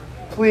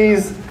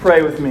Please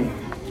pray with me.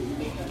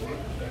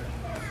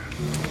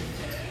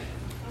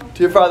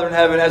 Dear Father in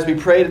heaven, as we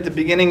prayed at the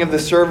beginning of the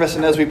service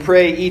and as we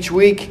pray each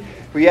week,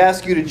 we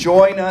ask you to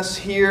join us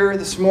here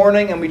this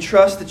morning, and we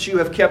trust that you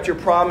have kept your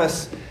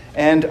promise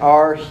and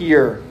are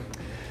here.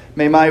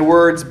 May my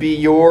words be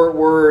your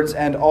words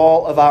and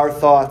all of our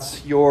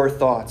thoughts your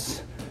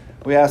thoughts.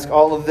 We ask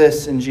all of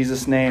this in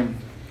Jesus' name.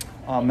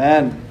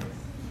 Amen.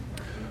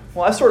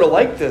 Well, I sort of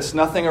like this.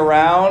 Nothing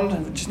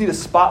around. We just need a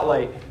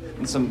spotlight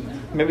and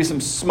maybe some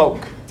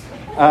smoke.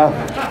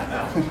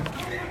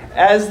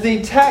 As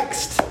the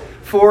text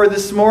for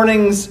this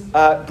morning's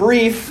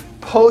brief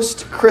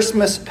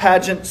post-Christmas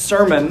pageant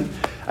sermon,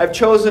 I've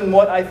chosen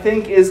what I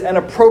think is an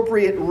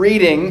appropriate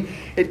reading.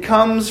 It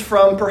comes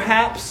from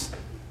perhaps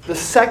the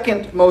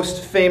second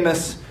most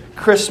famous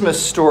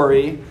Christmas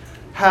story,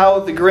 How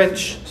the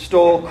Grinch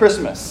Stole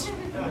Christmas.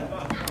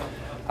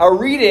 Our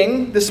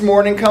reading this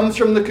morning comes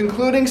from the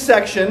concluding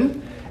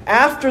section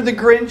after the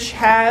Grinch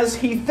has,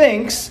 he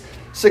thinks,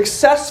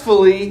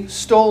 successfully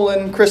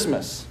stolen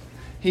Christmas.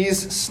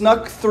 He's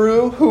snuck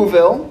through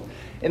Whoville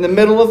in the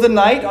middle of the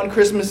night on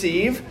Christmas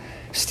Eve,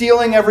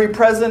 stealing every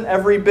present,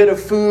 every bit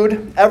of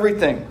food,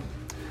 everything.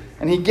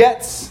 And he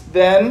gets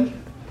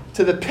then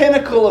to the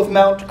pinnacle of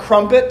Mount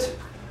Crumpet,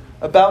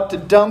 about to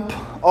dump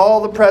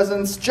all the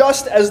presents,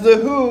 just as the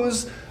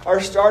Whos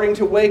are starting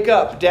to wake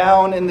up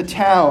down in the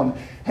town.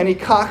 And he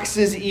cocks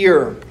his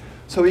ear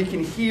so he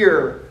can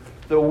hear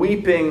the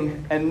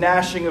weeping and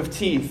gnashing of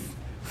teeth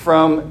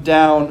from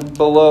down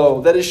below.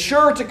 That is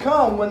sure to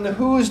come when the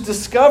Whos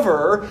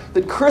discover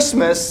that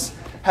Christmas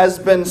has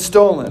been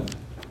stolen.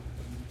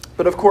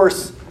 But of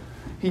course,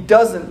 he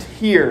doesn't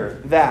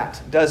hear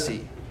that, does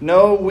he?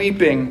 No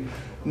weeping,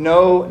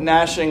 no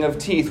gnashing of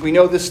teeth. We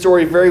know this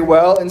story very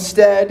well.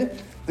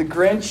 Instead, the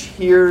Grinch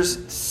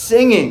hears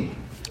singing.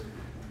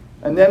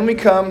 And then we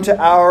come to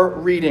our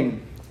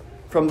reading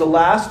from the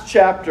last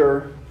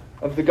chapter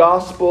of the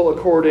Gospel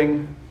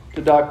according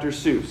to Dr.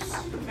 Seuss.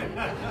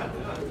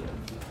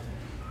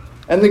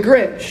 And the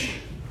Grinch,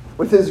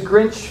 with his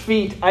Grinch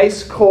feet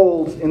ice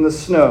cold in the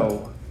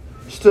snow,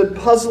 stood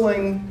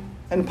puzzling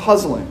and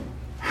puzzling.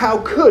 How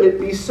could it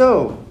be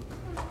so?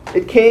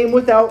 It came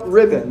without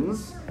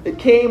ribbons. It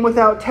came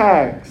without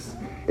tags.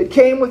 It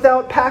came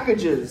without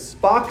packages,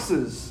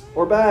 boxes,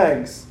 or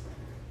bags.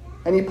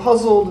 And he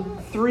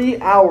puzzled 3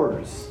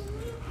 hours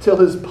till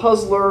his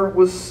puzzler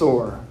was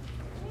sore.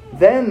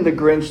 Then the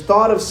Grinch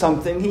thought of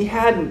something he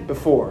hadn't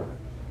before.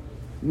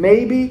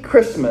 Maybe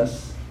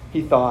Christmas,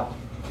 he thought,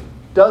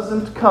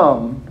 doesn't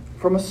come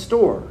from a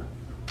store.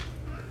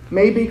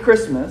 Maybe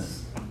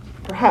Christmas,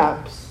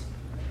 perhaps,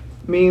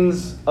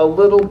 means a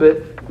little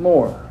bit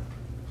more.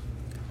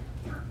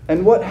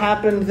 And what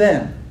happened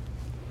then?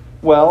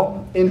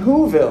 Well, in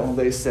Whoville,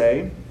 they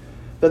say,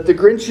 that the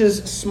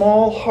Grinch's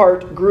small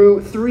heart grew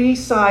 3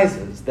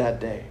 sizes that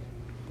day.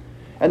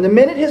 And the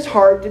minute his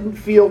heart didn't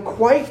feel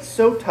quite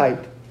so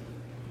tight,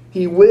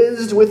 he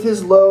whizzed with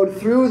his load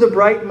through the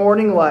bright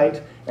morning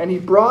light, and he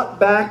brought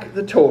back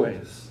the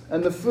toys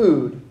and the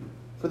food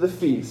for the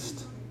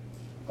feast.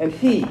 And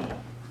he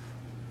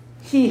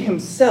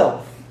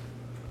himself,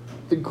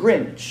 the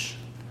Grinch,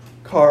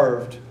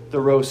 carved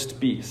the roast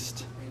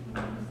beast.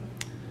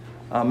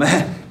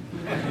 Amen.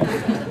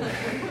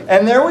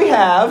 And there we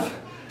have,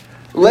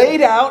 laid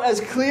out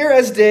as clear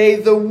as day,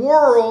 the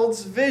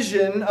world's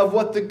vision of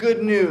what the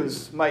good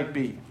news might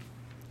be.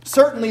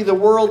 Certainly the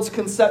world's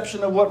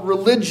conception of what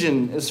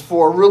religion is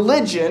for.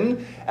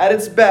 Religion, at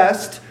its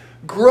best,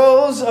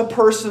 grows a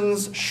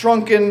person's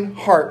shrunken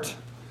heart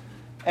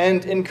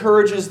and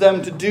encourages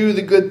them to do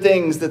the good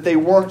things that they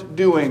weren't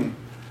doing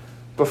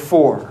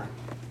before.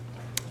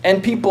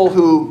 And people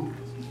who,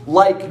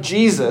 like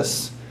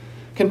Jesus,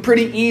 can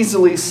pretty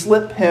easily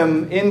slip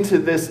him into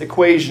this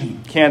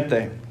equation, can't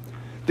they?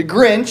 The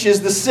Grinch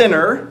is the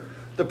sinner,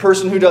 the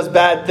person who does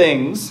bad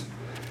things.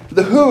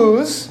 The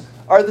Whos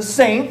are the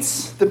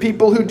saints, the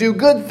people who do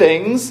good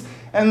things.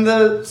 And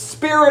the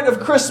spirit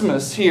of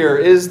Christmas here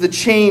is the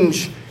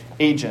change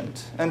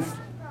agent. And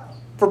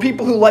for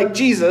people who like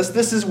Jesus,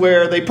 this is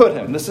where they put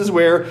him. This is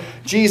where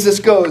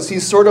Jesus goes.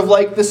 He's sort of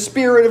like the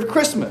spirit of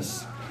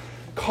Christmas,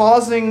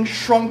 causing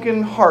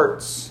shrunken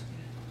hearts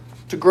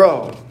to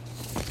grow.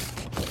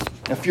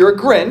 If you're a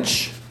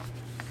Grinch,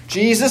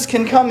 Jesus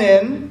can come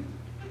in,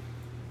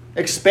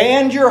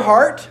 expand your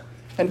heart,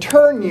 and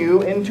turn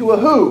you into a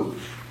Who.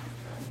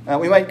 Now,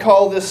 we might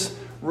call this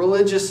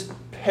religious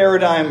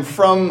paradigm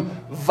from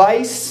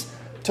vice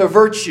to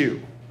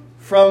virtue,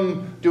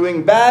 from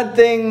doing bad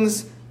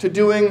things to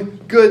doing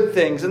good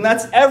things. And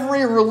that's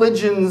every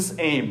religion's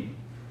aim,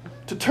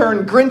 to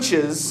turn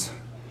Grinches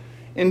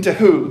into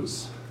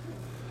Whos.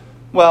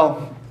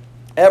 Well,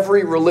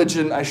 every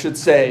religion, I should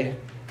say,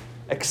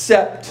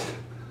 except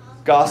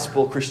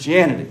gospel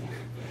Christianity.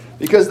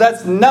 Because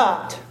that's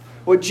not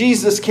what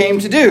Jesus came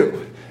to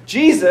do.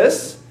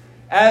 Jesus,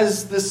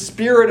 as the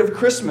spirit of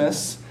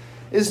Christmas,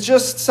 is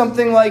just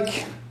something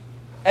like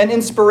an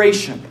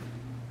inspiration.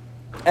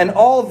 And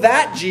all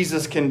that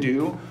Jesus can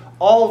do,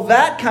 all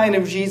that kind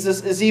of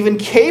Jesus is even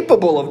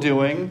capable of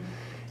doing,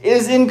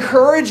 is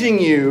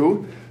encouraging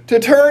you to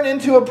turn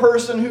into a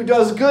person who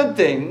does good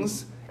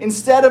things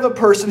instead of a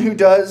person who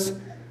does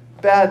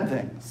bad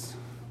things.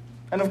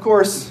 And of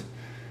course,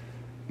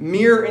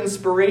 mere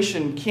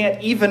inspiration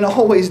can't even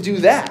always do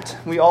that.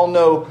 We all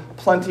know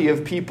plenty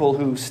of people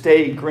who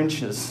stay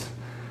Grinches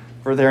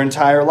for their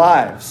entire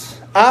lives.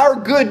 Our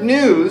good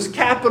news,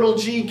 capital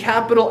G,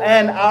 capital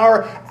N,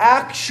 our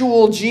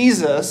actual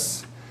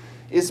Jesus,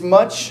 is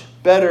much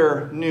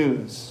better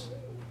news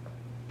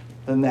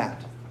than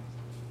that.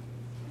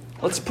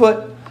 Let's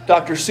put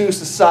Dr.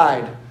 Seuss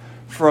aside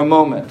for a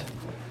moment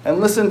and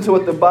listen to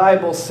what the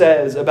Bible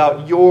says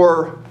about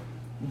your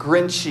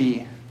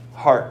Grinchy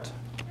heart.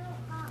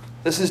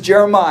 This is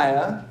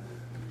Jeremiah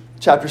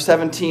chapter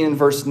 17 and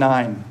verse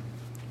 9.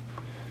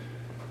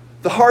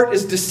 The heart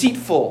is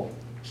deceitful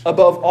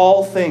above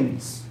all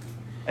things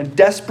and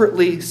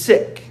desperately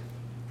sick.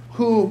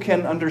 Who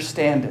can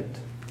understand it?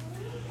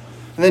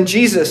 And then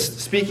Jesus,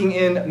 speaking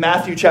in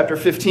Matthew chapter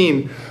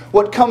 15,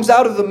 what comes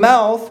out of the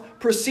mouth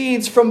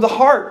proceeds from the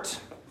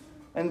heart,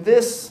 and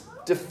this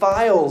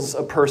defiles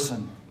a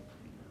person.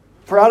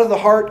 For out of the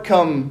heart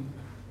come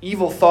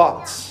evil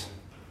thoughts,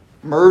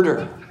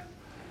 murder,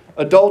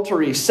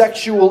 adultery,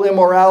 sexual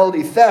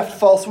immorality, theft,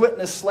 false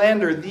witness,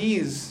 slander.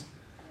 These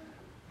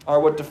are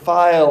what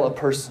defile a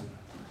person.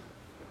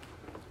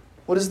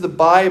 What is the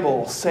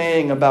Bible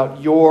saying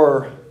about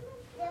your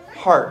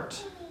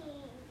heart?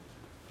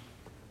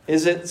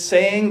 Is it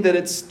saying that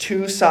it's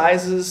 2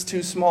 sizes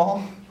too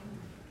small?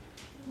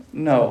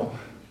 No.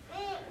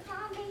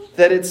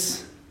 That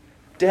it's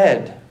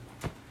dead,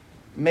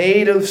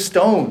 made of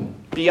stone,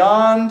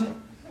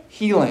 beyond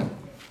healing.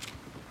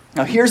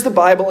 Now here's the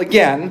Bible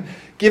again,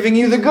 giving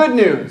you the good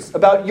news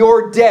about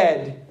your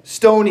dead,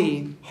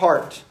 stony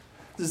heart.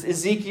 This is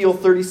Ezekiel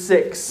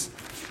 36,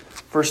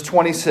 verse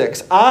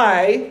 26.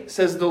 I,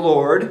 says the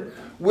Lord,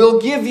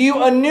 will give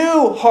you a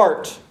new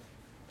heart,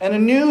 and a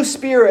new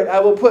spirit I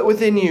will put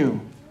within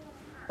you.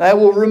 I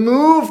will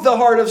remove the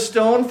heart of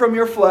stone from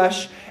your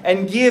flesh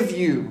and give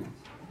you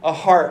a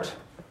heart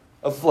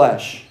of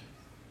flesh.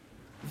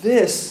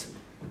 This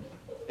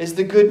is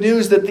the good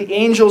news that the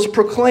angels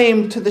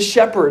proclaimed to the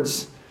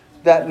shepherds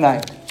that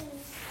night.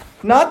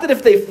 Not that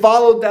if they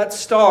followed that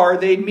star,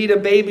 they'd meet a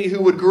baby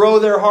who would grow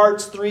their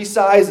hearts 3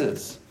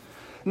 sizes.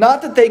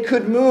 Not that they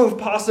could move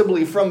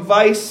possibly from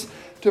vice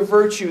to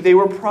virtue. They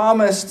were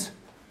promised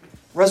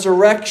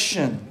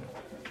resurrection,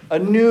 a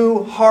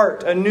new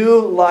heart, a new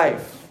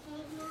life,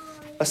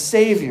 a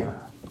Savior.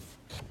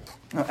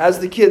 Now, as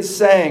the kids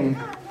sang,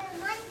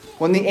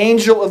 when the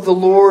angel of the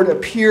Lord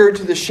appeared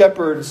to the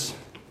shepherds,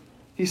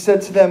 he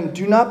said to them,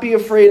 "Do not be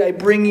afraid, I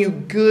bring you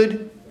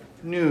good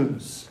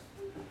news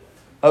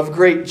of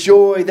great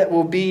joy that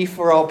will be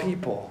for all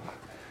people."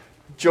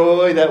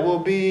 Joy that will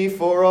be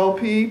for all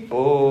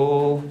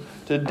people.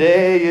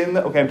 Today in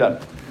the... Okay, I'm done.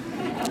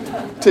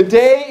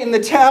 Today in the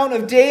town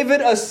of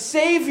David, a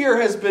Savior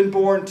has been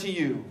born to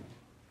you.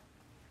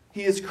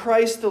 He is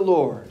Christ the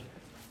Lord.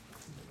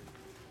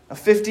 Now,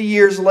 50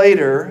 years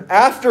later,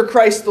 after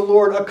Christ the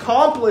Lord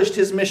accomplished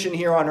his mission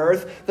here on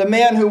earth, the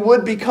man who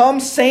would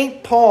become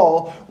St.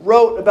 Paul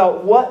wrote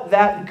about what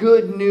that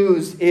good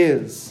news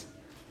is.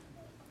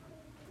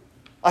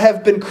 I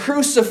have been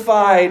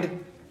crucified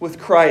with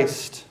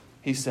Christ,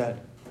 he said.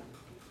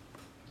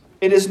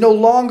 It is no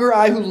longer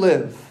I who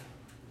live,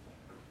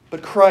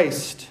 but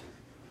Christ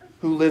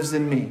who lives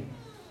in me.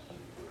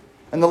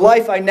 And the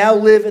life I now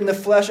live in the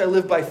flesh, I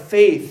live by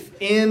faith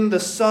in the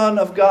Son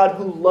of God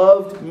who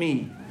loved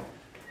me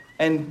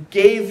and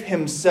gave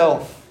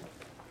himself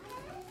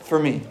for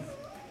me.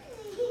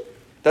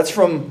 That's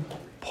from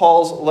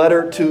Paul's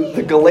letter to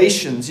the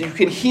Galatians. You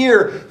can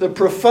hear the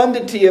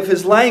profundity of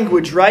his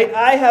language, right?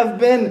 I have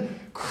been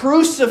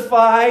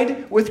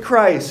crucified with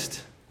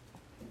Christ.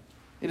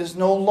 It is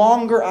no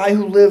longer I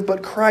who live,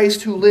 but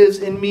Christ who lives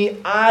in me.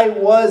 I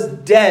was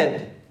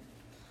dead,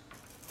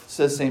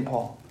 says St.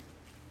 Paul.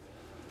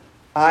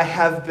 I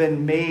have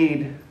been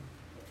made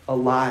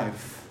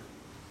alive.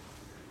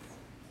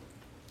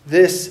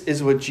 This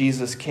is what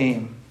Jesus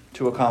came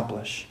to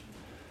accomplish.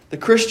 The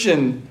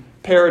Christian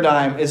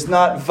paradigm is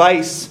not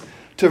vice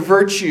to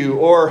virtue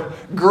or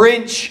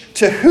Grinch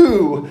to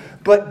who,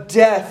 but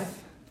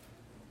death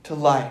to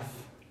life.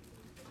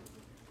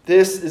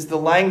 This is the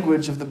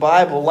language of the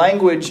Bible,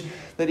 language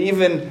that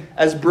even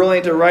as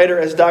brilliant a writer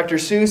as Dr.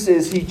 Seuss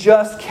is, he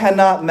just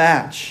cannot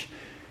match.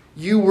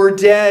 You were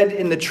dead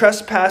in the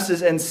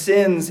trespasses and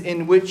sins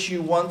in which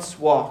you once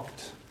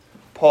walked,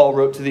 Paul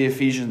wrote to the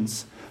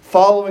Ephesians,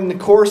 following the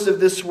course of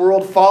this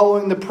world,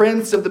 following the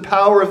prince of the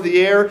power of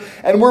the air,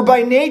 and were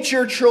by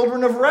nature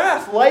children of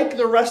wrath, like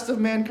the rest of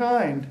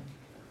mankind.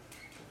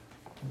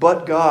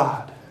 But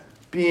God,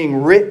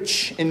 being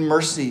rich in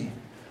mercy,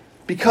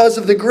 because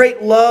of the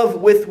great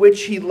love with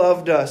which he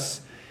loved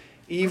us,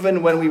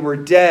 even when we were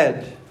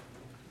dead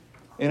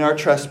in our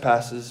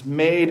trespasses,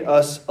 made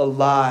us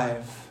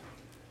alive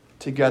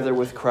together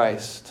with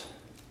Christ.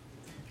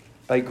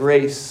 By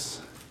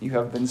grace you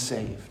have been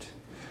saved.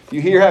 You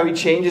hear how he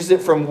changes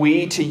it from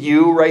we to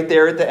you right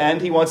there at the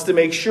end? He wants to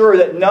make sure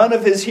that none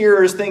of his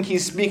hearers think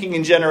he's speaking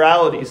in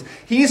generalities.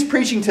 He's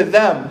preaching to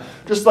them,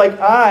 just like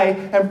I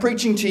am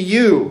preaching to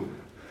you.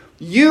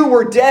 You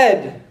were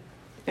dead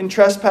in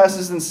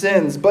trespasses and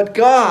sins, but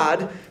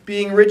God,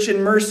 being rich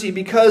in mercy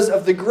because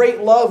of the great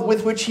love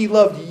with which he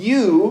loved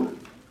you,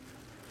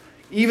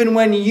 even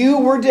when you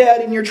were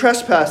dead in your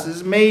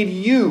trespasses, made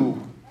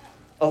you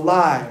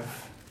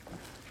alive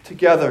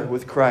together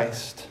with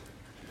Christ.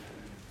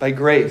 By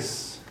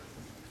grace,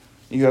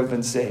 you have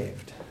been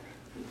saved.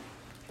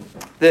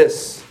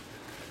 This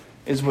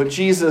is what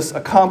Jesus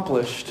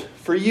accomplished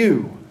for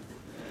you.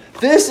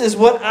 This is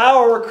what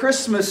our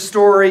Christmas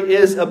story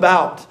is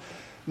about.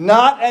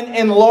 Not an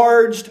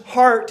enlarged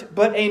heart,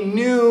 but a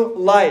new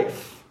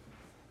life.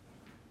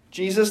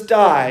 Jesus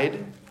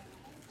died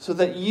so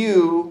that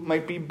you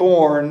might be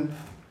born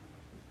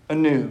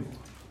anew.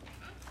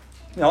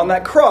 Now, on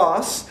that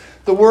cross,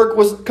 the work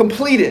was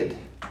completed.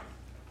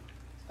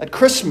 At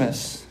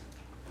Christmas,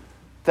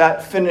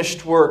 that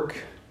finished work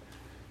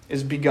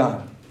is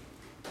begun.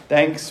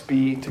 Thanks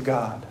be to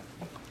God.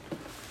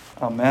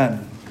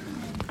 Amen.